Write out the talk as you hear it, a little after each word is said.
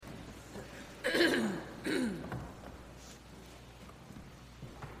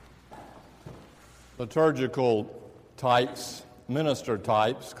liturgical types, minister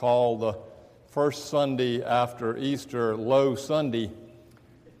types, call the first Sunday after Easter Low Sunday.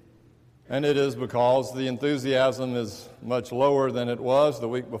 And it is because the enthusiasm is much lower than it was the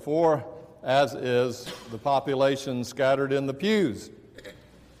week before, as is the population scattered in the pews.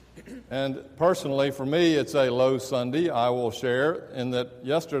 And personally, for me, it's a low Sunday, I will share, in that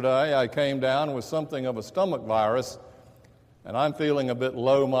yesterday I came down with something of a stomach virus, and I'm feeling a bit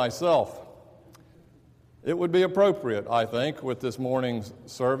low myself. It would be appropriate, I think, with this morning's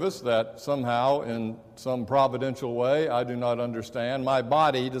service that somehow, in some providential way, I do not understand, my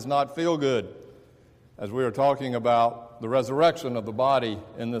body does not feel good, as we are talking about the resurrection of the body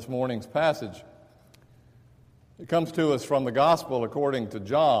in this morning's passage. It comes to us from the Gospel according to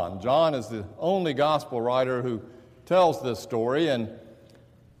John. John is the only Gospel writer who tells this story, and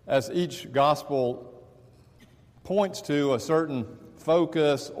as each Gospel points to a certain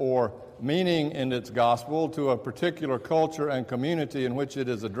focus or meaning in its Gospel to a particular culture and community in which it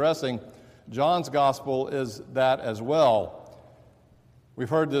is addressing, John's Gospel is that as well.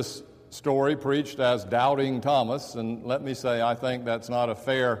 We've heard this story preached as Doubting Thomas, and let me say I think that's not a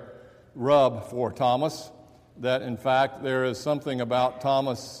fair rub for Thomas. That in fact there is something about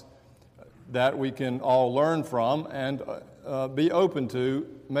Thomas that we can all learn from and be open to.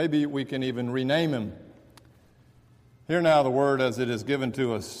 Maybe we can even rename him. Hear now the word as it is given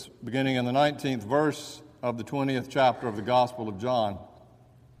to us, beginning in the 19th verse of the 20th chapter of the Gospel of John.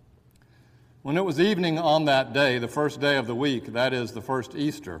 When it was evening on that day, the first day of the week, that is, the first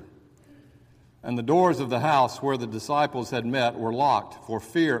Easter, and the doors of the house where the disciples had met were locked for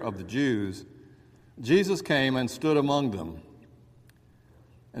fear of the Jews, Jesus came and stood among them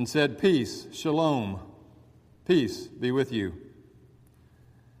and said, "Peace, shalom, peace be with you."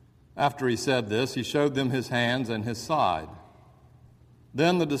 After he said this, he showed them his hands and his side.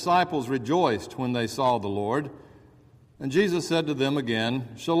 Then the disciples rejoiced when they saw the Lord, and Jesus said to them again,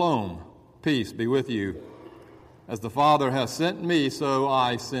 "Shalom, peace be with you. As the Father has sent me, so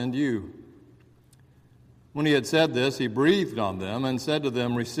I send you." When he had said this, he breathed on them and said to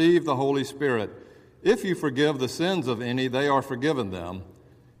them, "Receive the Holy Spirit. If you forgive the sins of any, they are forgiven them,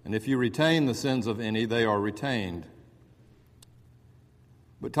 and if you retain the sins of any, they are retained."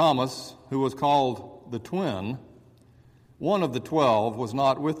 But Thomas, who was called the Twin, one of the 12, was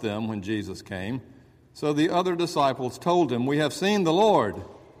not with them when Jesus came. So the other disciples told him, "We have seen the Lord."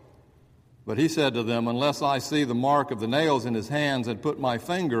 But he said to them, "Unless I see the mark of the nails in his hands and put my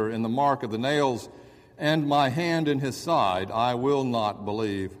finger in the mark of the nails and my hand in his side, I will not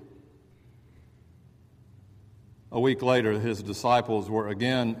believe." A week later, his disciples were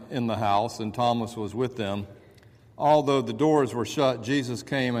again in the house, and Thomas was with them. Although the doors were shut, Jesus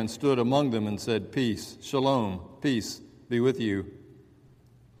came and stood among them and said, "Peace, shalom, peace be with you."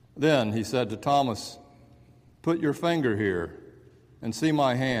 Then he said to Thomas, "Put your finger here and see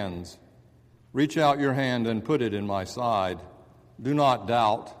my hands. Reach out your hand and put it in my side. Do not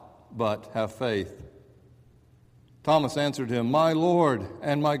doubt, but have faith." Thomas answered him, "My Lord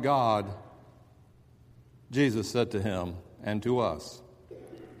and my God." Jesus said to him and to us,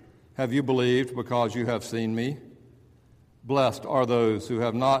 "Have you believed because you have seen me? Blessed are those who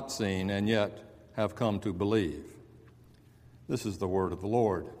have not seen and yet have come to believe." This is the word of the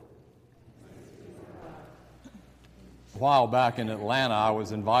Lord. A while back in Atlanta, I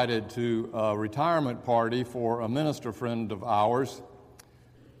was invited to a retirement party for a minister friend of ours.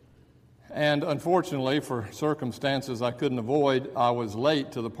 And unfortunately, for circumstances I couldn't avoid, I was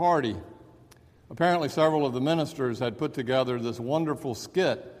late to the party. Apparently, several of the ministers had put together this wonderful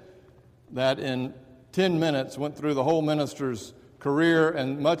skit that in 10 minutes went through the whole minister's career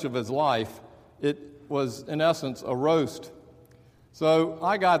and much of his life. It was, in essence, a roast. So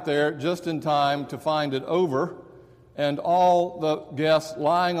I got there just in time to find it over, and all the guests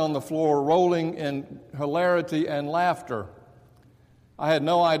lying on the floor, rolling in hilarity and laughter. I had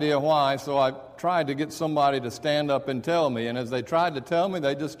no idea why, so I tried to get somebody to stand up and tell me, and as they tried to tell me,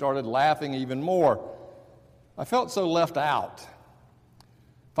 they just started laughing even more. I felt so left out.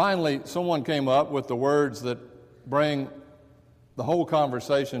 Finally, someone came up with the words that bring the whole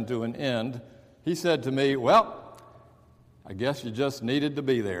conversation to an end. He said to me, "Well, I guess you just needed to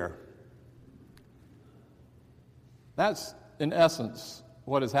be there." That's, in essence,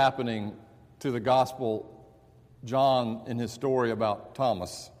 what is happening to the Gospel John in his story about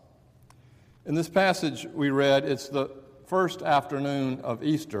Thomas. In this passage we read, it's the first afternoon of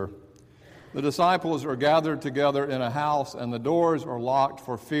Easter. The disciples are gathered together in a house, and the doors are locked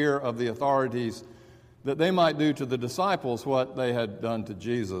for fear of the authorities, that they might do to the disciples what they had done to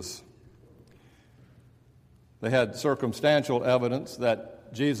Jesus. They had circumstantial evidence that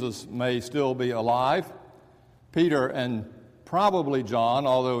Jesus may still be alive. Peter and probably John,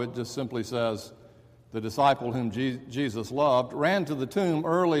 although it just simply says the disciple whom Jesus loved, ran to the tomb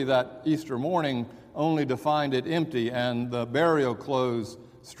early that Easter morning only to find it empty and the burial clothes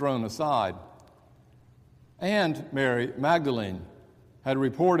strewn aside. And Mary Magdalene had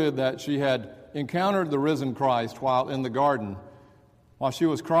reported that she had encountered the risen Christ while in the garden. While she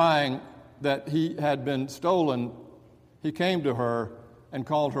was crying that he had been stolen, he came to her and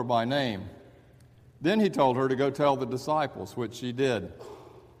called her by name. Then he told her to go tell the disciples, which she did.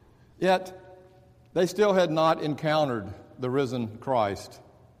 Yet they still had not encountered the risen Christ.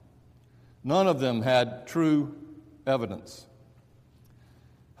 None of them had true evidence.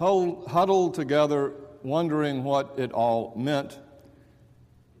 Huddled together, wondering what it all meant,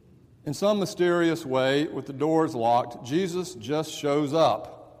 in some mysterious way, with the doors locked, Jesus just shows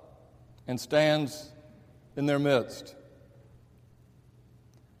up and stands in their midst.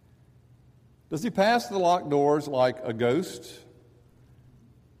 Does he pass the locked doors like a ghost?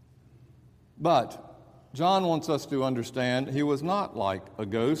 But John wants us to understand he was not like a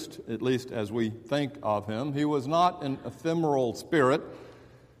ghost, at least as we think of him. He was not an ephemeral spirit,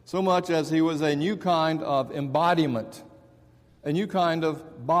 so much as he was a new kind of embodiment, a new kind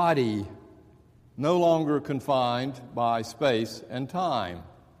of body, no longer confined by space and time.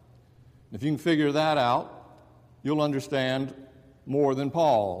 If you can figure that out, you'll understand more than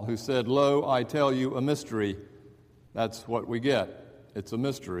Paul, who said, "Lo, I tell you a mystery." That's what we get. It's a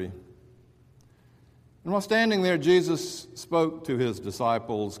mystery. And while standing there, Jesus spoke to his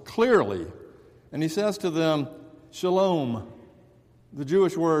disciples clearly, and he says to them, "Shalom," the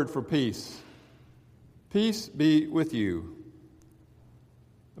Jewish word for peace. Peace be with you.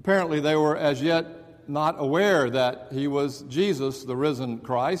 Apparently, they were as yet not aware that he was Jesus, the risen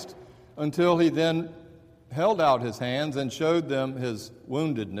Christ, until he then held out his hands and showed them his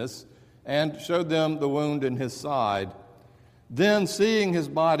woundedness and showed them the wound in his side. Then, seeing his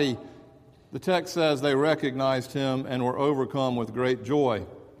body, the text says they recognized him and were overcome with great joy.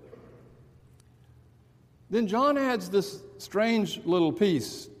 Then John adds this strange little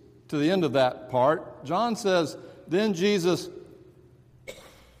piece to the end of that part. John says, "Then Jesus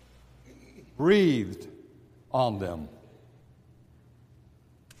breathed on them."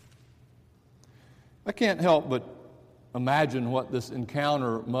 I can't help but imagine what this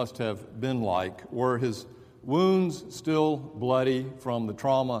encounter must have been like. Were his wounds still bloody from the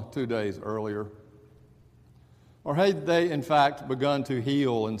trauma 2 days earlier? Or had they, in fact, begun to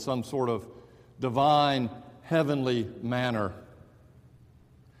heal in some sort of divine, heavenly manner?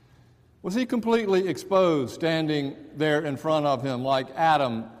 Was he completely exposed, standing there in front of him like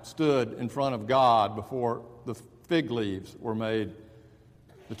Adam stood in front of God before the fig leaves were made?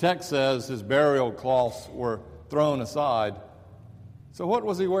 The text says his burial cloths were thrown aside. So what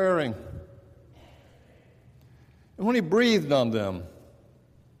was he wearing? And when he breathed on them,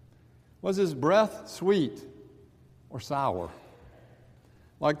 was his breath sweet or sour,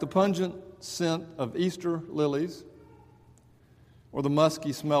 like the pungent scent of Easter lilies or the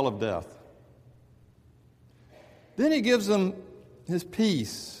musky smell of death? Then he gives them his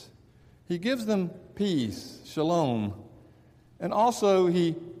peace. He gives them peace, shalom. And also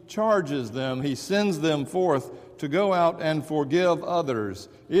he charges them, he sends them forth to go out and forgive others.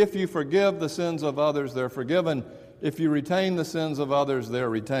 If you forgive the sins of others, they're forgiven. If you retain the sins of others, they're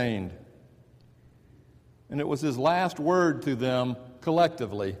retained. And it was his last word to them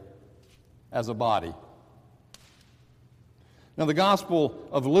collectively as a body. Now, the Gospel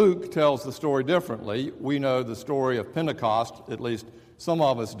of Luke tells the story differently. We know the story of Pentecost, at least some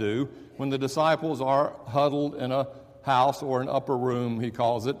of us do, when the disciples are huddled in a house or an upper room, he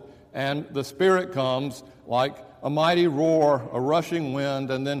calls it, and the Spirit comes like a mighty roar, a rushing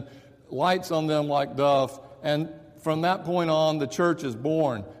wind, and then lights on them like dove, and from that point on, the church is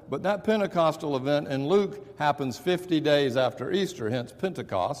born. But that Pentecostal event in Luke happens 50 days after Easter, hence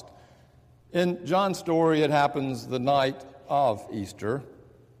Pentecost. In John's story, it happens the night of Easter.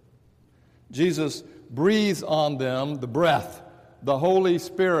 Jesus breathes on them the breath, the Holy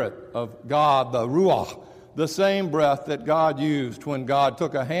Spirit of God, the Ruach, the same breath that God used when God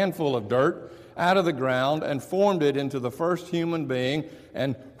took a handful of dirt out of the ground and formed it into the first human being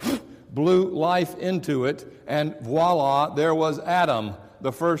and blew life into it, and voila, there was Adam,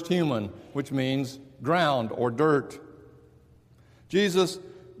 the first human, which means ground or dirt. Jesus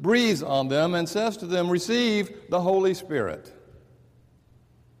breathes on them and says to them, "Receive the Holy Spirit."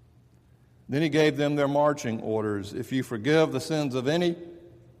 Then he gave them their marching orders. If you forgive the sins of any,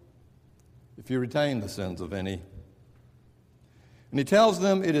 if you retain the sins of any. And he tells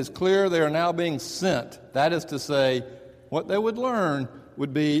them it is clear they are now being sent. That is to say, what they would learn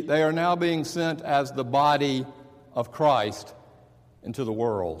would be they are now being sent as the body of Christ into the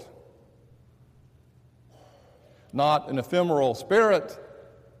world. Not an ephemeral spirit,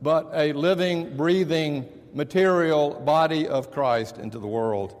 but a living, breathing, material body of Christ into the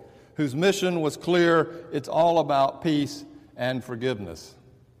world, whose mission was clear. It's all about peace and forgiveness.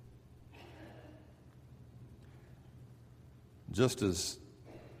 Just as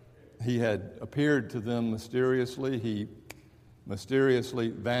he had appeared to them mysteriously, he mysteriously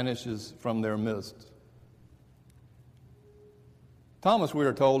vanishes from their midst. Thomas, we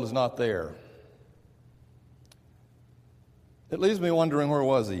are told, is not there. It leaves me wondering, where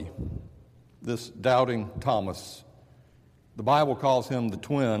was he, this doubting Thomas? The Bible calls him the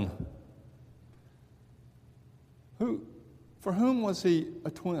twin. For whom was he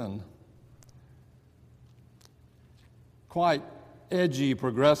a twin? Quite edgy,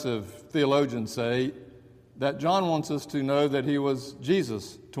 progressive theologians say that John wants us to know that he was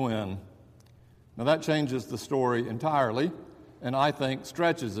Jesus' twin. Now that changes the story entirely, and I think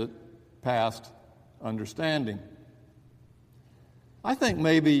stretches it past understanding. I think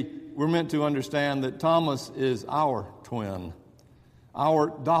maybe we're meant to understand that Thomas is our twin, our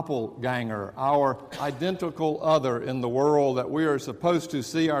doppelganger, our identical other in the world, that we are supposed to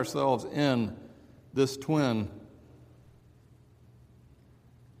see ourselves in, this twin.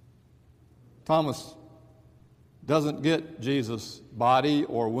 Thomas doesn't get Jesus' body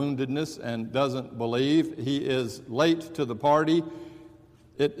or woundedness and doesn't believe. He is late to the party.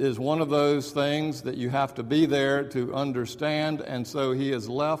 It is one of those things that you have to be there to understand, and so he is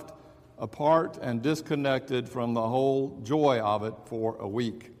left apart and disconnected from the whole joy of it for a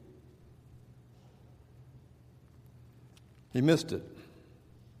week. He missed it.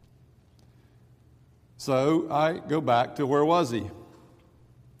 So I go back to, where was he?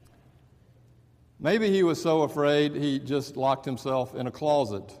 Maybe he was so afraid he just locked himself in a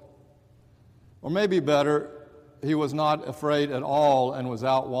closet. Or maybe better, he was not afraid at all and was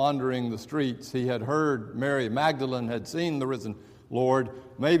out wandering the streets. He had heard Mary Magdalene had seen the risen Lord.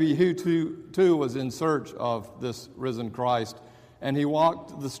 Maybe he too was in search of this risen Christ. And he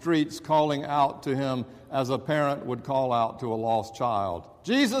walked the streets calling out to him as a parent would call out to a lost child.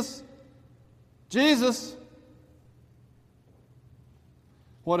 Jesus! Jesus!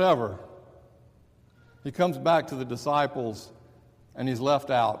 Whatever. He comes back to the disciples, and he's left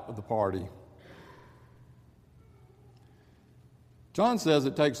out of the party. John says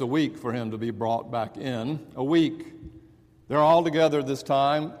it takes a week for him to be brought back in. A week. They're all together this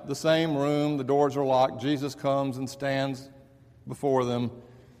time, the same room, the doors are locked. Jesus comes and stands before them,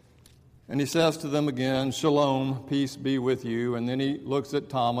 and he says to them again, "Shalom, peace be with you." And then he looks at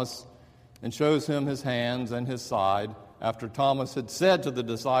Thomas and shows him his hands and his side. After Thomas had said to the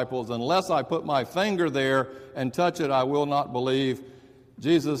disciples, "Unless I put my finger there and touch it, I will not believe,"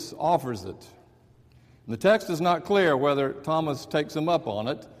 Jesus offers it. And the text is not clear whether Thomas takes him up on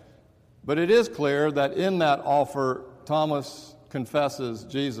it, but it is clear that in that offer, Thomas confesses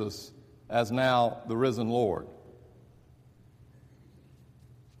Jesus as now the risen Lord.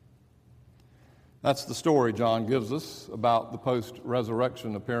 That's the story John gives us about the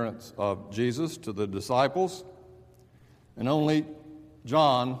post-resurrection appearance of Jesus to the disciples. And only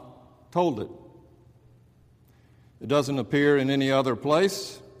John told it. It doesn't appear in any other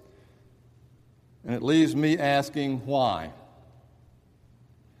place, and it leaves me asking why.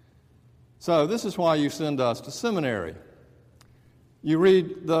 So this is why you send us to seminary. You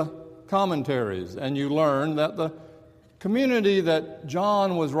read the commentaries, and you learn that the community that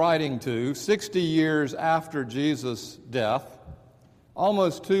John was writing to 60 years after Jesus' death,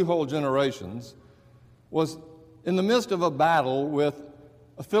 almost 2 whole generations, was in the midst of a battle with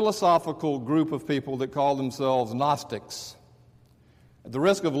a philosophical group of people that call themselves Gnostics. At the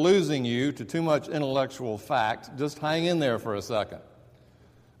risk of losing you to too much intellectual fact, just hang in there for a second.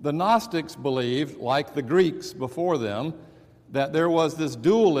 The Gnostics believed, like the Greeks before them, that there was this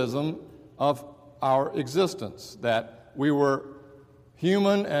dualism of our existence, that we were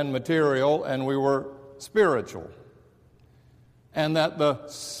human and material and we were spiritual, and that the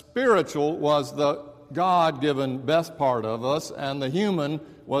spiritual was the God-given best part of us, and the human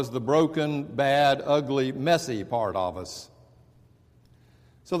was the broken, bad, ugly, messy part of us.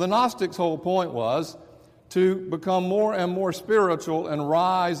 So the Gnostics' whole point was to become more and more spiritual and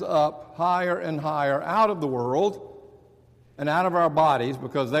rise up higher and higher out of the world and out of our bodies,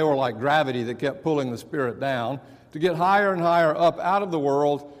 because they were like gravity that kept pulling the spirit down, to get higher and higher up out of the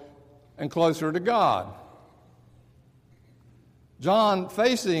world and closer to God. John,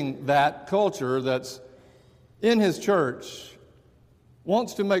 facing that culture that's in his church,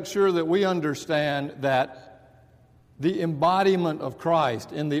 wants to make sure that we understand that the embodiment of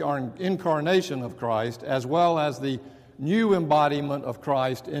Christ in the incarnation of Christ, as well as the new embodiment of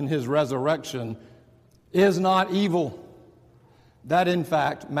Christ in his resurrection, is not evil. That, in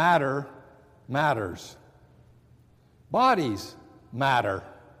fact, matters. Bodies matter.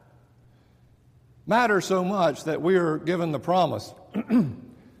 Matter so much that we are given the promise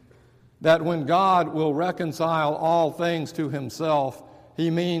that when God will reconcile all things to himself,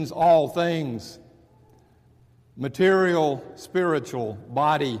 he means all things. Material, spiritual,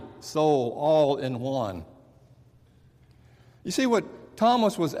 body, soul, all in one. You see, what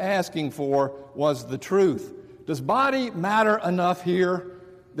Thomas was asking for was the truth. Does body matter enough here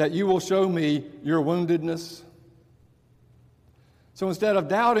that you will show me your woundedness? So instead of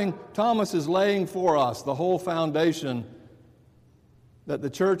doubting, Thomas is laying for us the whole foundation that the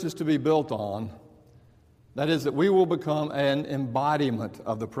church is to be built on. That is, that we will become an embodiment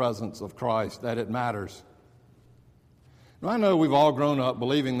of the presence of Christ, that it matters. Now, I know we've all grown up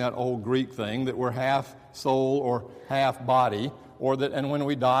believing that old Greek thing that we're half soul or half body, or that, and when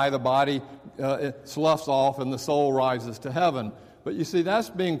we die, the body sloughs off and the soul rises to heaven. But you see, that's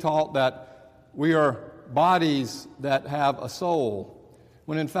being taught that we are bodies that have a soul,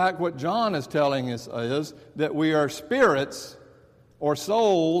 when in fact what John is telling us is that we are spirits or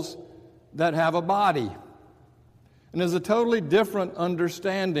souls that have a body. And there's a totally different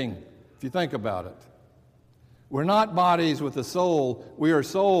understanding if you think about it. We're not bodies with a soul, we are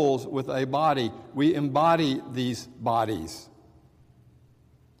souls with a body. We embody these bodies.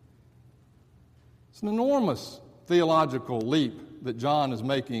 It's an enormous theological leap that John is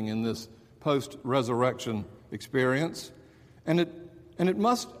making in this post-resurrection experience. And it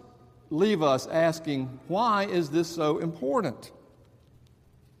must leave us asking, why is this so important?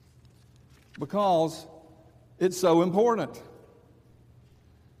 Because it's so important.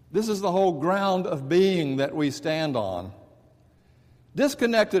 This is the whole ground of being that we stand on.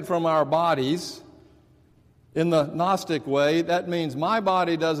 Disconnected from our bodies, in the Gnostic way, that means my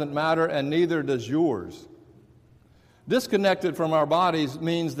body doesn't matter and neither does yours. Disconnected from our bodies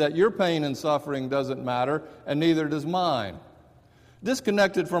means that your pain and suffering doesn't matter and neither does mine.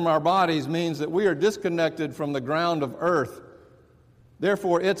 Disconnected from our bodies means that we are disconnected from the ground of earth.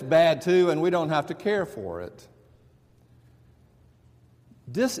 Therefore, it's bad too, and we don't have to care for it.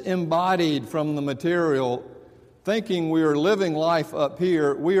 Disembodied from the material, thinking we are living life up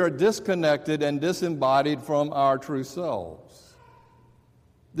here, we are disconnected and disembodied from our true selves.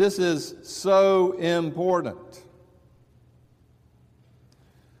 This is so important.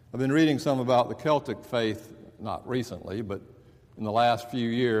 I've been reading some about the Celtic faith, not recently, but in the last few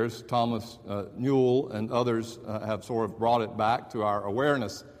years. Thomas Newell and others have sort of brought it back to our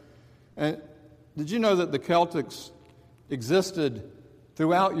awareness. And did you know that the Celtics existed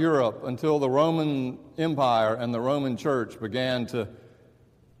throughout Europe until the Roman Empire and the Roman Church began to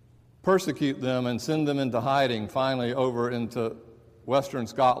persecute them and send them into hiding, finally over into Western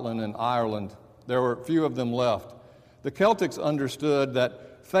Scotland and Ireland? There were few of them left. The Celtics understood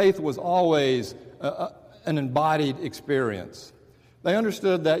that faith was always an embodied experience. They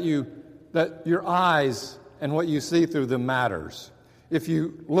understood that your eyes and what you see through them matters. If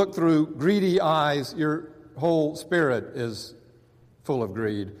you look through greedy eyes, your whole spirit is full of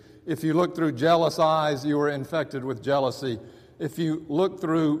greed. If you look through jealous eyes, you are infected with jealousy. If you look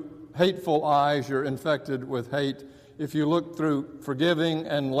through hateful eyes, you're infected with hate. If you look through forgiving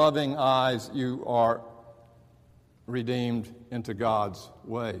and loving eyes, you are redeemed into God's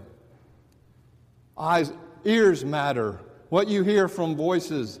way. Ears matter. What you hear from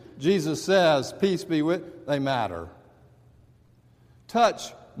voices, Jesus says, peace be with, they matter.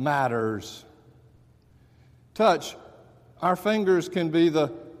 Touch matters. Touch. Our fingers can be the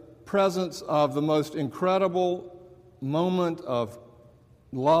presence of the most incredible moment of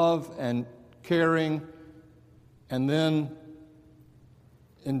love and caring, and then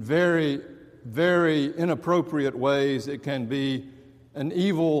in very, very inappropriate ways, it can be an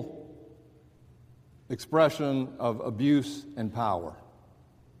evil expression of abuse and power.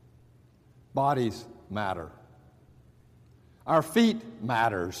 Bodies matter. Our feet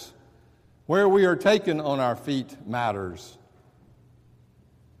matters. Where we are taken on our feet matters.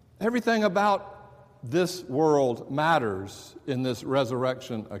 Everything about this world matters in this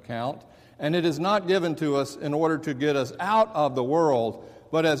resurrection account, and it is not given to us in order to get us out of the world,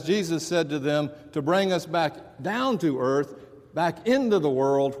 but as Jesus said to them, to bring us back down to earth, back into the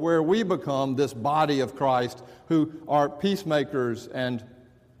world where we become this body of Christ who are peacemakers and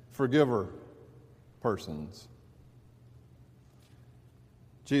forgiver persons.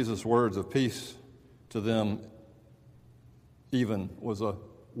 Jesus' words of peace to them even was a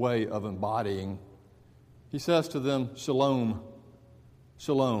way of embodying He says to them, Shalom,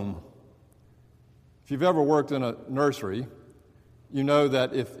 Shalom. If you've ever worked in a nursery, you know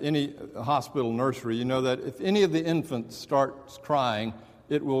that a hospital nursery, you know that if any of the infants starts crying,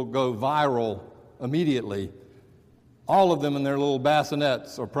 it will go viral immediately. All of them in their little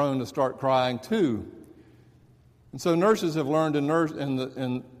bassinets are prone to start crying too. And so nurses have learned in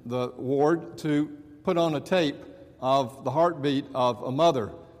the ward to put on a tape of the heartbeat of a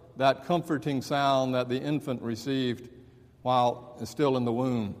mother, that comforting sound that the infant received while it's still in the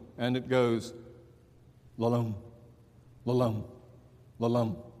womb. And it goes, la-lum, la-lum,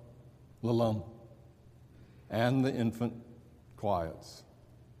 la-lum, la-lum. And the infant quiets.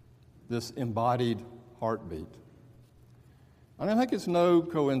 This embodied heartbeat. And I think it's no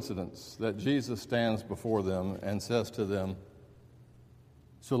coincidence that Jesus stands before them and says to them,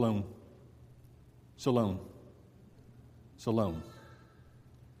 Shalom, Shalom, Shalom.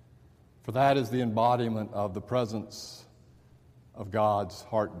 For that is the embodiment of the presence of God's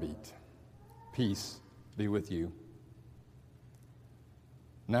heartbeat. Peace be with you.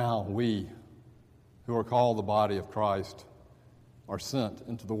 Now we, who are called the body of Christ, are sent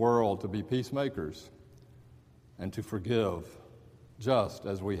into the world to be peacemakers and to forgive just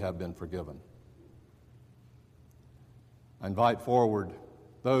as we have been forgiven. I invite forward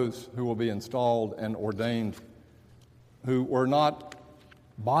those who will be installed and ordained who were not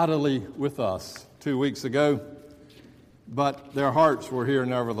bodily with us 2 weeks ago, but their hearts were here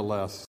nevertheless.